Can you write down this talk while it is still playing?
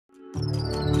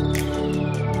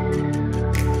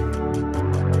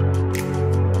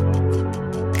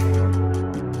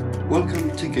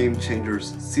Game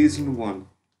Changers Season 1,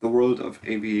 The World of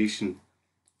Aviation.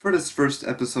 For this first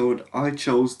episode, I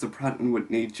chose the Pratt &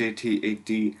 Whitney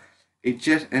JT8D, a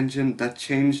jet engine that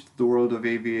changed the world of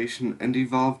aviation and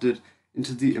evolved it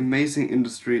into the amazing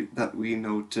industry that we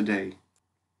know today.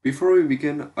 Before we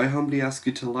begin, I humbly ask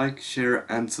you to like, share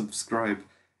and subscribe.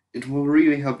 It will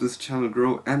really help this channel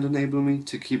grow and enable me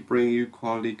to keep bringing you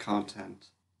quality content.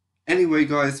 Anyway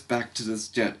guys, back to this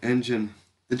jet engine.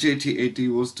 The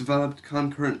JT8D was developed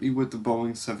concurrently with the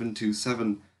Boeing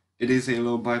 727. It is a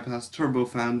low bypass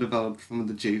turbofan developed from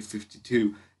the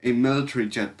J-52, a military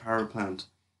jet power plant.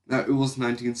 Now it was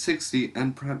 1960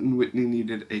 and Pratt & Whitney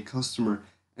needed a customer,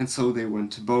 and so they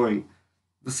went to Boeing.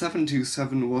 The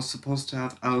 727 was supposed to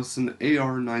have Allison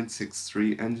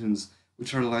AR963 engines,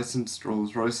 which are licensed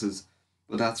Rolls-Royces,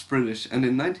 but that's British, and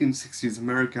in 1960s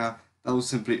America that was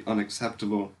simply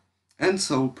unacceptable. And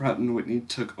so Pratt & Whitney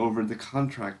took over the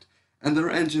contract, and their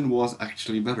engine was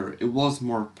actually better. It was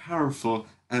more powerful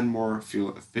and more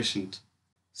fuel efficient.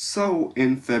 So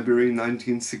in February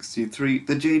 1963,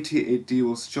 the JT8D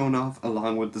was shown off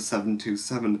along with the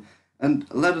 727, and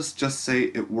let us just say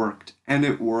it worked, and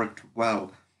it worked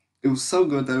well. It was so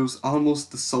good that it was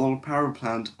almost the sole power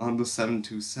plant on the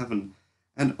 727,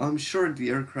 and I'm sure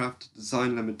the aircraft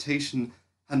design limitation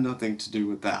had nothing to do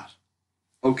with that.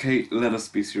 Okay, let us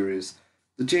be serious.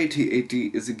 The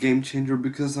JT8D is a game changer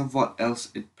because of what else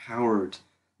it powered.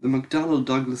 The McDonnell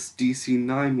Douglas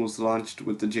DC-9 was launched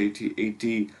with the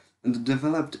JT8D, and the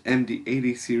developed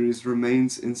MD-80 series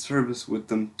remains in service with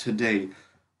them today,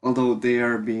 although they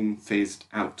are being phased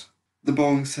out. The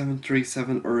Boeing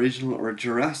 737 original or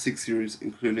Jurassic series,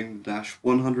 including the Dash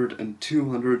 100 and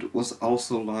 200, was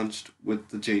also launched with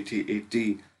the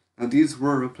JT8D. Now these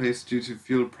were replaced due to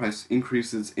fuel price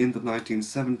increases in the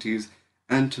 1970s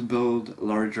and to build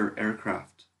larger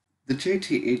aircraft. The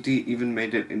JT8D even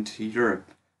made it into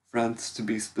Europe, France to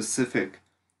be specific.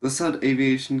 The Saud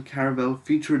Aviation Caravelle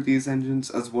featured these engines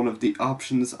as one of the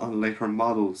options on later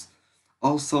models.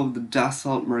 Also, the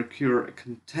Dassault Mercure, a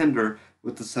contender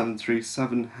with the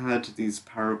 737, had these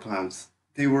power plants.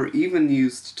 They were even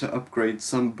used to upgrade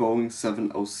some Boeing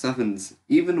 707s,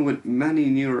 even with many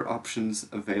newer options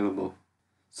available.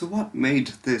 So what made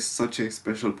this such a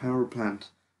special power plant?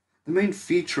 The main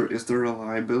feature is the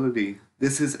reliability.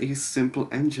 This is a simple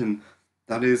engine,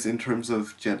 that is in terms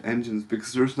of jet engines,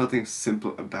 because there's nothing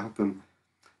simple about them.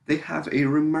 They have a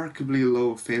remarkably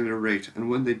low failure rate, and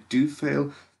when they do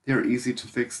fail, they are easy to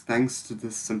fix thanks to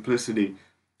this simplicity.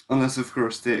 Unless of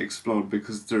course they explode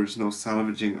because there's no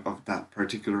salvaging of that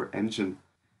particular engine.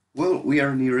 Well, we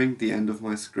are nearing the end of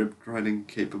my script writing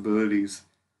capabilities,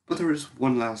 but there is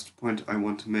one last point I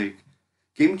want to make.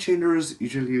 Game changers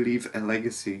usually leave a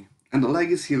legacy, and the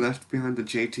legacy left behind the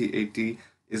JT8D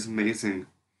is amazing.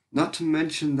 Not to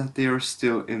mention that they are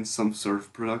still in some sort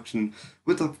of production,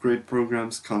 with upgrade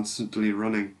programs constantly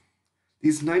running.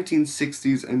 These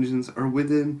 1960s engines are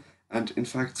within, and in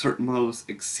fact certain models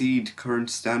exceed current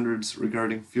standards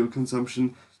regarding fuel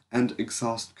consumption and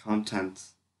exhaust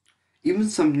contents. Even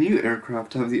some new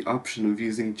aircraft have the option of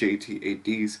using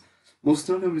JT8Ds, most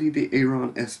notably the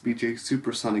Aeron SBJ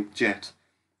supersonic jet.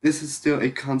 This is still a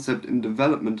concept in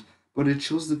development, but it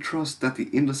shows the trust that the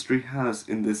industry has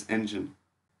in this engine.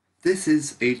 This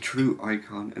is a true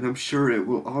icon, and I'm sure it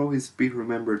will always be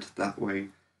remembered that way.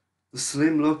 The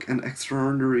slim look and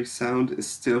extraordinary sound is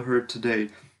still heard today,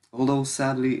 although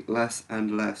sadly less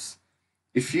and less.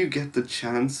 If you get the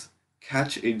chance,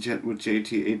 catch a jet with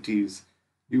JT8Ds.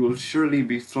 You will surely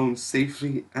be flown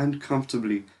safely and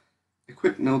comfortably. A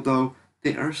quick note though,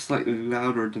 they are slightly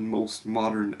louder than most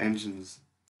modern engines.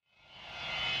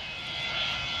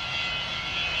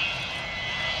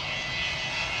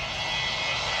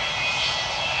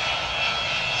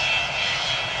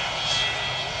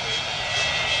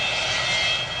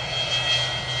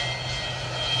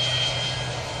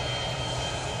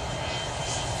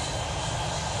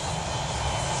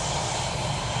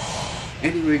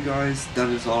 Anyway guys, that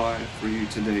is all I have for you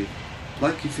today.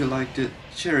 Like if you liked it,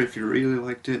 share if you really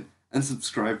liked it, and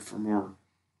subscribe for more.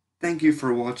 Thank you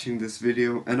for watching this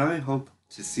video, and I hope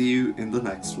to see you in the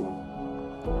next one.